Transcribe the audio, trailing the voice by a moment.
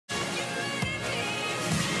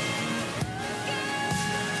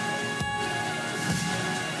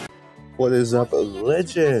What is up,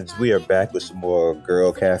 legends? We are back with some more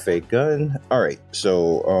Girl Cafe Gun. Alright,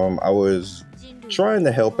 so I was trying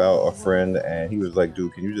to help out a friend and he was like,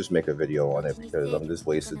 dude, can you just make a video on it because I'm just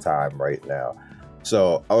wasting time right now.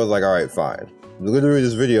 So I was like, alright, fine. Literally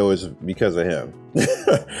this video is because of him.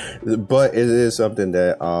 But it is something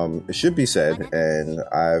that it should be said, and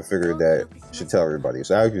I figured that I should tell everybody.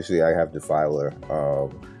 So obviously I have Defiler.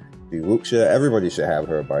 Everybody should have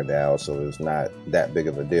her by now, so it's not that big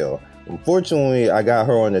of a deal. Unfortunately, I got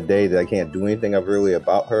her on a day that I can't do anything really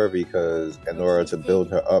about her, because in order to build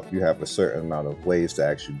her up, you have a certain amount of ways to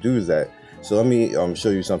actually do that. So let me show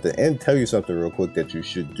you something and tell you something real quick that you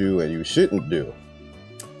should do and you shouldn't do.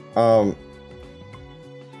 On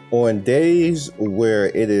days where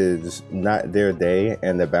it is not their day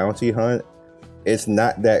and the bounty hunt, it's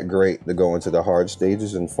not that great to go into the hard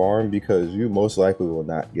stages and farm, because you most likely will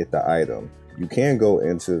not get the item. You can go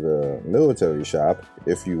into the military shop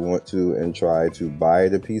if you want to and try to buy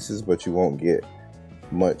the pieces, but you won't get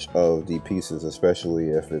much of the pieces, especially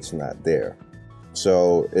if it's not there.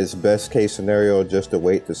 So it's best case scenario just to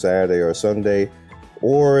wait to Saturday or Sunday,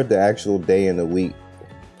 or the actual day in the week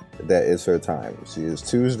that is her time. See, it's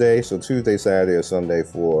Tuesday, so Tuesday, Saturday, or Sunday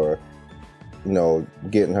for, you know,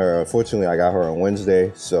 getting her. Unfortunately, I got her on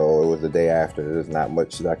Wednesday, so it was the day after. There's not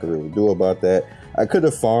much that I could really do about that. I could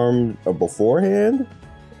have farmed beforehand,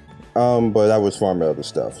 but I was farming other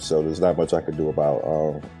stuff, so there's not much I could do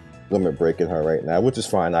about limit breaking her right now, which is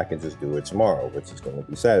fine. I can just do it tomorrow, which is going to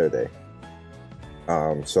be Saturday.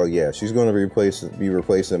 So yeah, she's going to be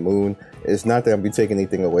replacing Moon. It's not that I'm be taking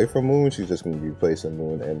anything away from Moon. She's just going to be replacing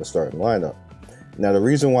Moon in the starting lineup. Now, the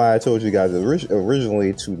reason why I told you guys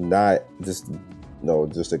originally to not just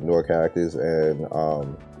ignore characters and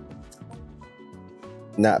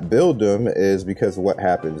not build them is because of what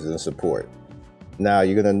happens in support. Now,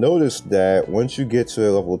 you're going to notice that once you get to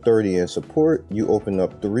level 30 in support, you open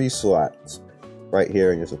up 3 slots right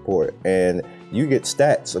here in your support, and you get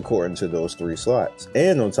stats according to those 3 slots.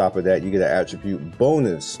 And on top of that, you get an attribute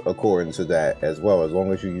bonus according to that as well, as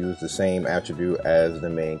long as you use the same attribute as the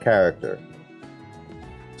main character.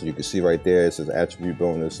 So you can see right there, it says attribute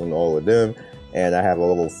bonus on all of them, and I have a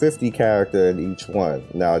level 50 character in each one.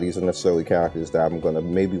 Now, these are necessarily characters that I'm going to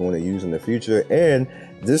maybe want to use in the future, and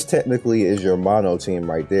this technically is your mono team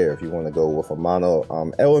right there. If you want to go with a mono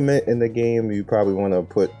element in the game, you probably want to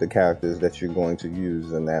put the characters that you're going to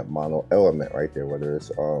use in that mono element right there, whether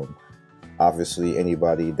it's obviously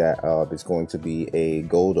anybody that is going to be a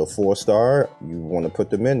gold or 4-star, you want to put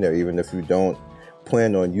them in there, even if you don't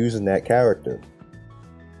plan on using that character.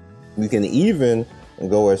 You can even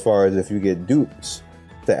go as far as if you get dupes,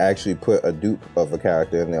 to actually put a dupe of a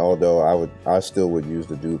character in there, although I still would use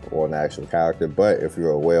the dupe on the actual character. But if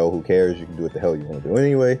you're a whale, who cares? You can do what the hell you want to do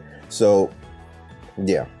anyway. So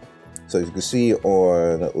yeah, so as you can see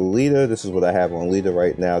on Lita, this is what I have on Lita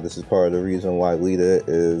right now. This is part of the reason why Lita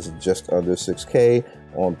is just under 6k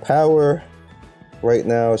on power right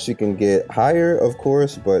now. She can get higher, of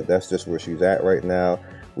course, but that's just where she's at right now.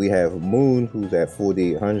 We have Moon, who's at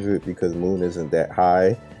 4800 because Moon isn't that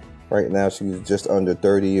high. Right now, she's just under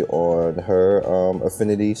 30 on her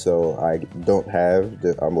affinity, so I don't have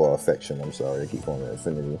the affection. I'm sorry, I keep calling it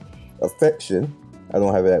affinity. Affection, I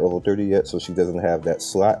don't have it at level 30 yet, so she doesn't have that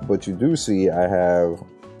slot. But you do see I have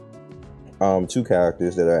 2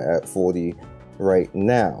 characters that are at 40 right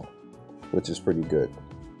now, which is pretty good.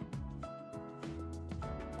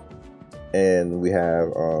 And we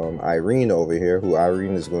have Irene over here, who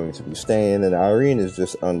Irene is going to be staying, and Irene is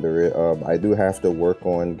just under it. I do have to work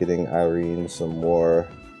on getting Irene some more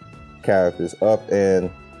characters up, and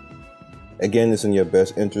again, it's in your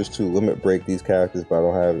best interest to limit break these characters, but I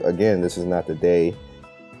don't have, again, this is not the day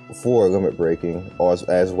for limit breaking, or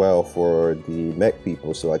as well for the mech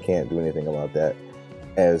people, so I can't do anything about that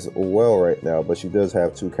as well right now. But she does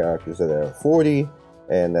have 2 characters that are 40,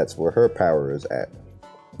 and that's where her power is at.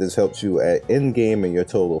 This helps you at Endgame in your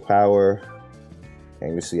total power.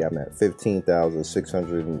 And you see I'm at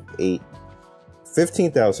 15,608,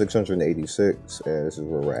 15,686, and this is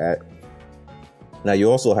where we're at. Now you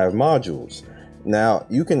also have modules. Now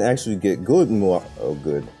you can actually get good, I don't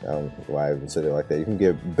know why I even said it like that. You can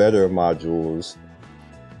get better modules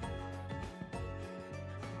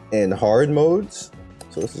in hard modes.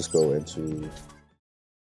 So let's just go into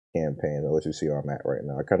campaign, or what you see where I'm at right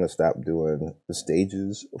now. I kind of stopped doing the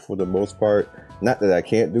stages for the most part. Not that I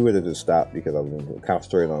can't do it, I just stopped because I'm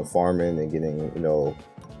concentrating on farming and getting, you know,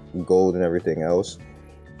 gold and everything else.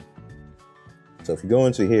 So if you go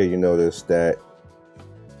into here, you notice that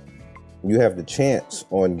you have the chance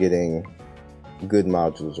on getting good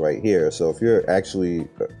modules right here. So if you're actually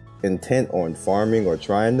intent on farming or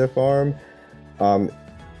trying to farm,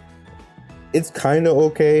 it's kind of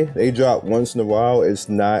okay. They drop once in a while. It's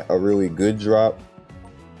not a really good drop.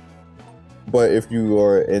 But if you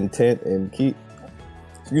are intent and keyed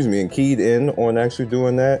in on actually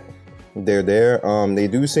doing that, they're there. They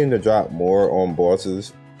do seem to drop more on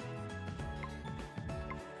bosses.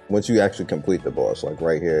 Once you actually complete the boss, like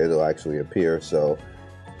right here, it'll actually appear. So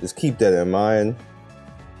just keep that in mind.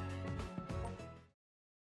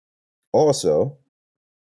 Also,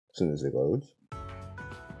 as soon as it loads,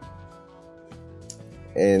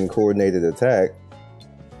 in coordinated attack,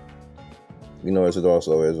 you notice it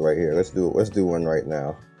also is right here. Let's do one right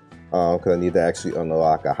now, because I need to actually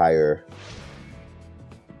unlock a higher.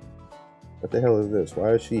 What the hell is this?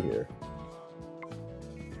 Why is she here?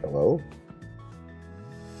 Hello?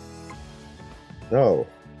 No.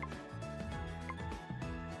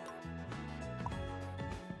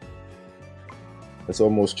 It's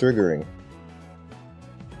almost triggering.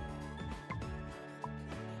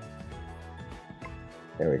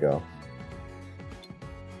 There we go.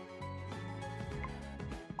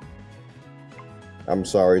 I'm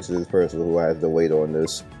sorry to this person who has to wait on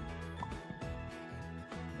this.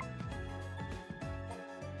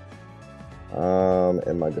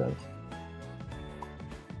 And my gun.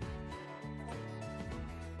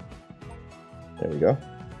 There we go.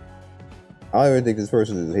 I don't even think this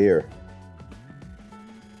person is here.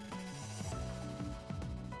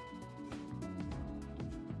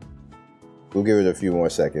 We'll give it a few more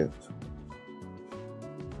seconds.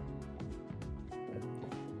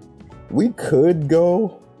 We could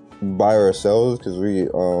go by ourselves because we,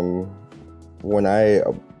 when I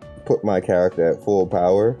put my character at full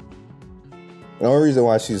power, the only reason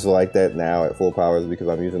why she's like that now at full power is because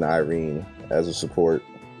I'm using Irene as a support,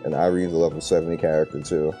 and Irene's a level 70 character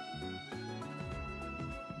too.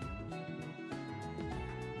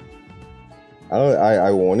 I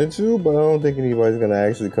wanted to, but I don't think anybody's gonna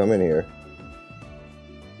actually come in here.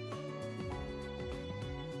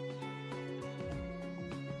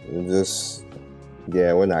 Just,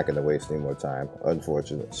 yeah, we're not gonna waste any more time.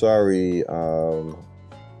 Unfortunate. Sorry, Illa.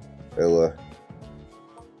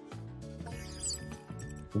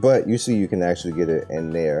 But you see, you can actually get it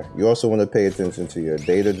in there. You also want to pay attention to your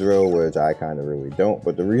data drill, which I kind of really don't.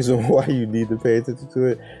 But the reason why you need to pay attention to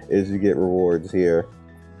it is you get rewards here,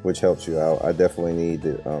 which helps you out. I definitely need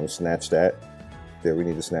to snatch that. There, we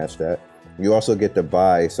need to snatch that. You also get to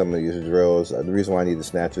buy some of these drills. The reason why I need to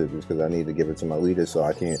snatch it is because I need to give it to my leader so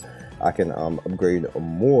I can upgrade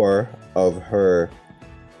more of her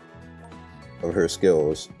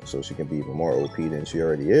skills, so she can be even more OP than she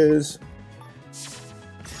already is.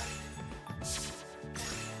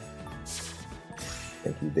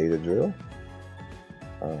 Thank you, data drill.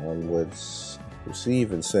 Let's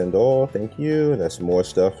receive and send all. Thank you. That's more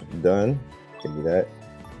stuff done. Give me that.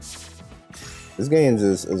 This game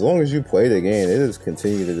just, as long as you play the game, it just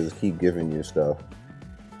continue to just keep giving you stuff.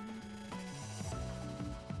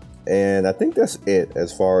 And I think that's it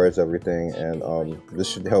as far as everything. And this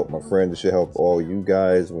should help my friend. This should help all you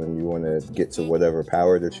guys when you want to get to whatever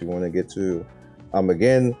power that you want to get to.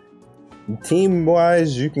 Again,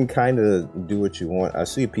 team-wise, you can kind of do what you want. I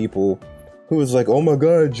see people who is like, oh my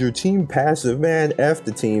god, your team passive. Man, F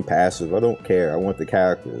the team passive. I don't care. I want the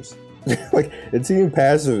characters. Like, the team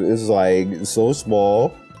passive is like so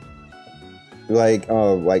small, like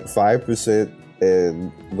 5%,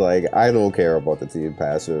 and like I don't care about the team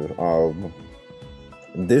passive.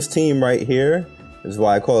 This team right here is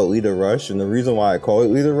why I call it Leader Rush, and the reason why I call it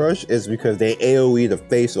Leader Rush is because they AoE the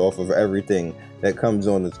face off of everything that comes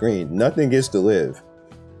on the screen. Nothing gets to live.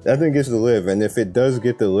 Nothing gets to live, and if it does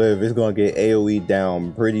get to live, it's gonna get AoE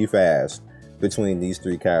down pretty fast between these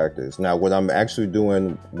three characters. Now, what I'm actually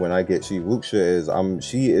doing when I get Wuxia is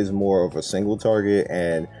she is more of a single target,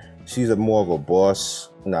 and she's more of a boss,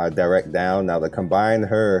 direct down. Now, to combine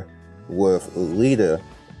her with Lita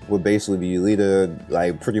would basically be Lita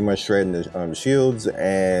like pretty much shredding the shields,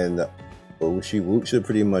 and Wuxia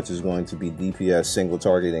pretty much is going to be DPS single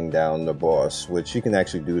targeting down the boss, which she can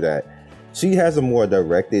actually do that. She has a more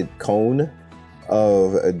directed cone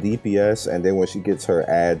of a DPS, and then when she gets her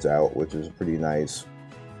ads out, which is pretty nice,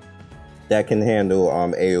 that can handle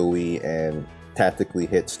AoE and tactically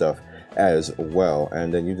hit stuff as well.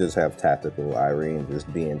 And then you just have tactical Irene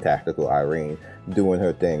just being tactical Irene, doing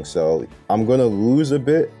her thing. So I'm gonna lose a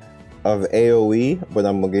bit of AoE, but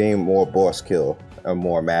I'm gonna gain more boss kill and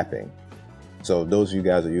more mapping. So those of you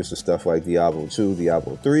guys are used to stuff like Diablo 2,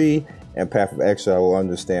 Diablo 3, and Path of Exile will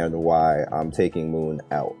understand why I'm taking Moon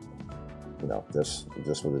out. You know, that's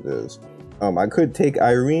just what it is. I could take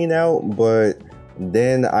Irene out, but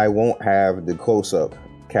then I won't have the close-up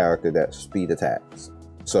character that speed attacks.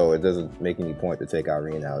 So it doesn't make any point to take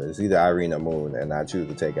Irene out. It's either Irene or Moon, and I choose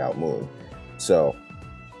to take out Moon. So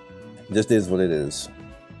just is what it is.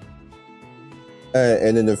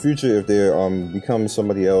 And in the future, if there becomes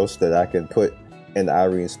somebody else that I can put in the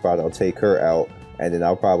Irene spot, I'll take her out, and then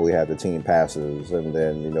I'll probably have the team passives, and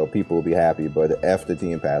then, you know, people will be happy. But F the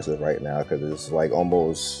team passive right now, because it's like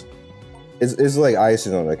almost, it's like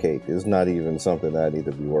icing on the cake. It's not even something that I need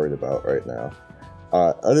to be worried about right now.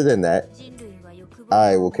 Other than that,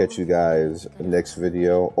 I will catch you guys next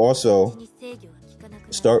video. Also,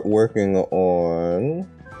 start working on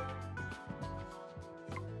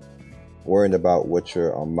worrying about what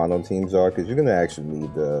your mono teams are, because you're going to actually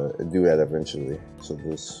need to do that eventually. So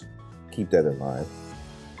just keep that in mind.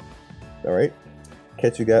 Alright,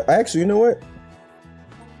 catch you guys. Actually, you know what?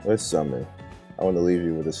 Let's summon. I want to leave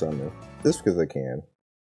you with a summon. Just because I can.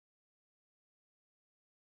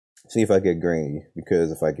 See if I get Granny,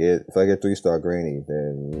 because if I get 3-star Granny,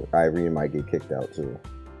 then Irene might get kicked out too.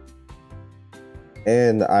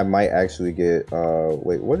 And I might actually get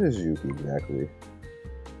wait, what is Yuki exactly?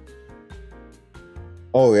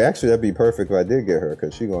 Oh, actually that'd be perfect if I did get her,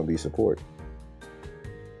 because she's gonna be support.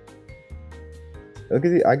 Look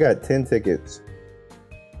at I got 10 tickets.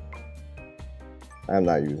 I'm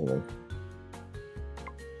not using them.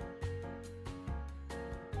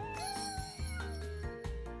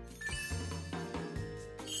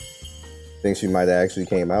 Think she might have actually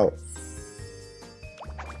came out.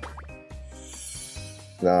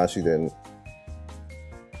 Nah, she didn't.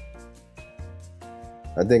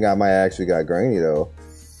 I think I might actually got Granny though.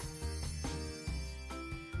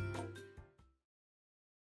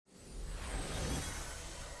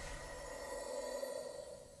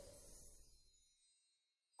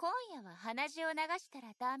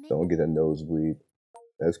 Don't get a nosebleed.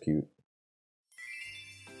 That's cute.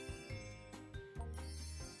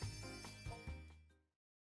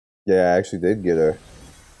 Yeah, I actually did get her.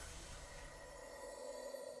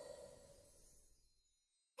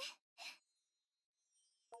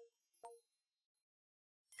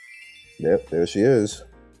 Yep, there she is.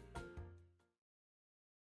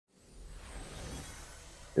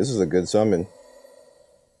 This is a good summon.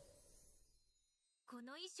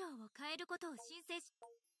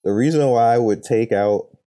 The reason why I would take out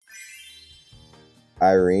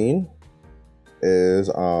Irene is,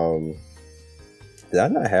 did I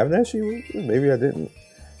not have that she? Maybe I didn't.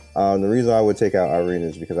 The reason I would take out Irene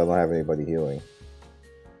is because I don't have anybody healing.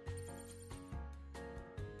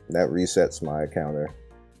 That resets my counter.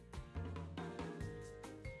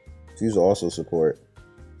 She's also support.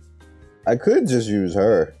 I could just use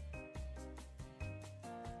her.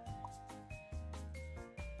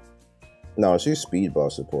 No, she's speed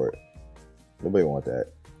buff support. Nobody want that.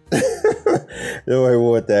 Nobody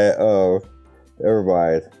want that. Never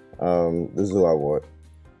mind. This is what I want.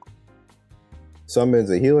 Summons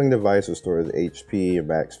a healing device, restores HP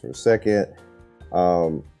max per second.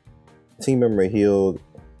 Team member healed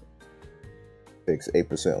takes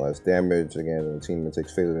 8% less damage. Again, when the team member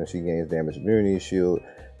takes failure, she gains damage immunity. Shield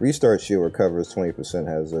restart shield recovers 20%.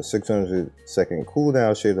 Has a 600-second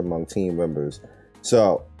cooldown shared among team members.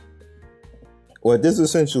 So, what this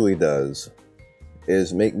essentially does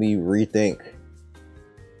is make me rethink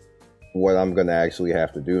what I'm gonna actually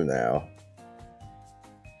have to do now.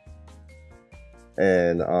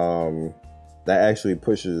 And that actually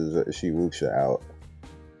pushes Shiwuksha out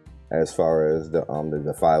as far as the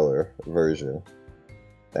Defiler version.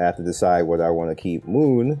 I have to decide whether I want to keep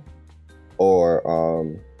Moon or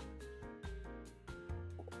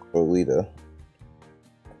Lita.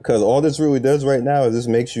 Because all this really does right now is this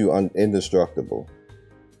makes you indestructible.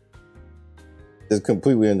 It's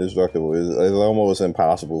completely indestructible. It's almost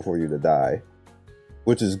impossible for you to die,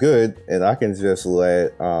 which is good. And I can just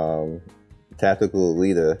let Tactical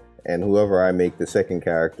Lita and whoever I make the second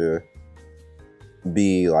character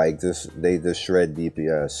be like they just shred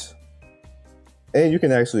DPS. And you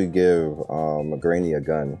can actually give Granny a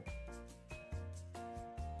gun.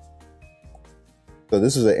 So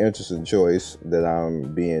this is an interesting choice that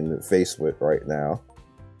I'm being faced with right now.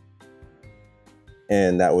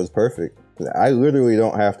 And that was perfect. I literally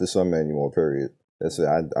don't have to summon anymore, period. That's it.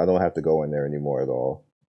 I don't have to go in there anymore at all.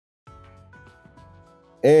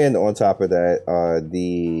 And on top of that,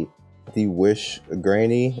 the Wish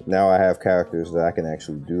Granny, now I have characters that I can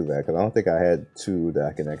actually do that. Because I don't think I had two that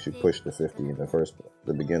I can actually push to 50 in the first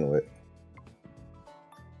to begin with.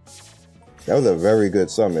 That was a very good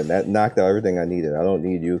summon. That knocked out everything I needed. I don't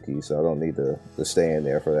need Yuki, so I don't need to stay in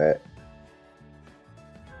there for that.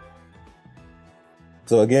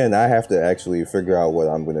 So again, I have to actually figure out what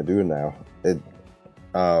I'm going to do now.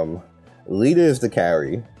 Lita is the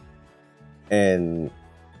carry, and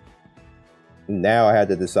now I had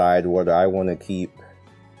to decide whether I want to keep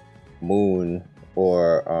Moon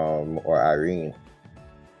or Irene.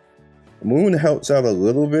 Moon helps out a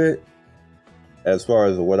little bit as far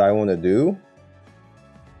as what I want to do.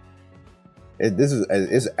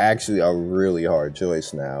 It's actually a really hard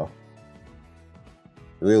choice now.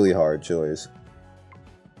 Really hard choice.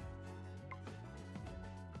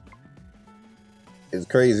 It's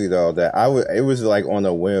crazy though that it was like on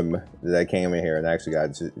a whim that I came in here and actually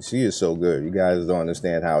got. She is so good. You guys don't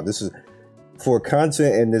understand how this is for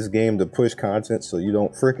content in this game, to push content so you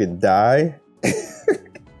don't freaking die.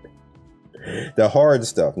 The hard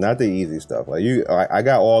stuff, not the easy stuff. Like I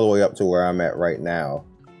got all the way up to where I'm at right now,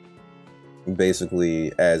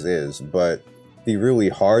 basically as is. But the really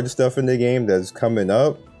hard stuff in the game that's coming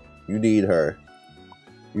up, you need her.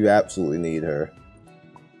 You absolutely need her.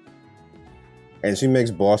 And she makes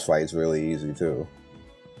boss fights really easy too.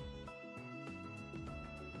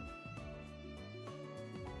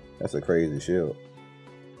 That's a crazy shield.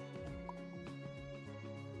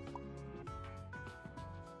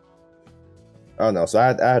 Oh no, so I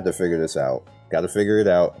had to figure this out. Got to figure it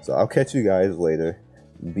out. So I'll catch you guys later.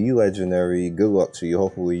 Be legendary. Good luck to you.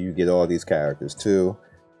 Hopefully you get all these characters too.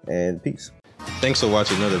 And peace. Thanks for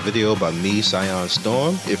watching another video by me, Scion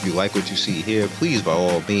Storm. If you like what you see here, please by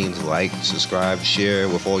all means like, subscribe, share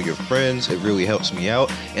with all your friends. It really helps me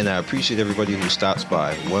out, and I appreciate everybody who stops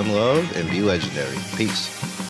by. One love and be legendary. Peace.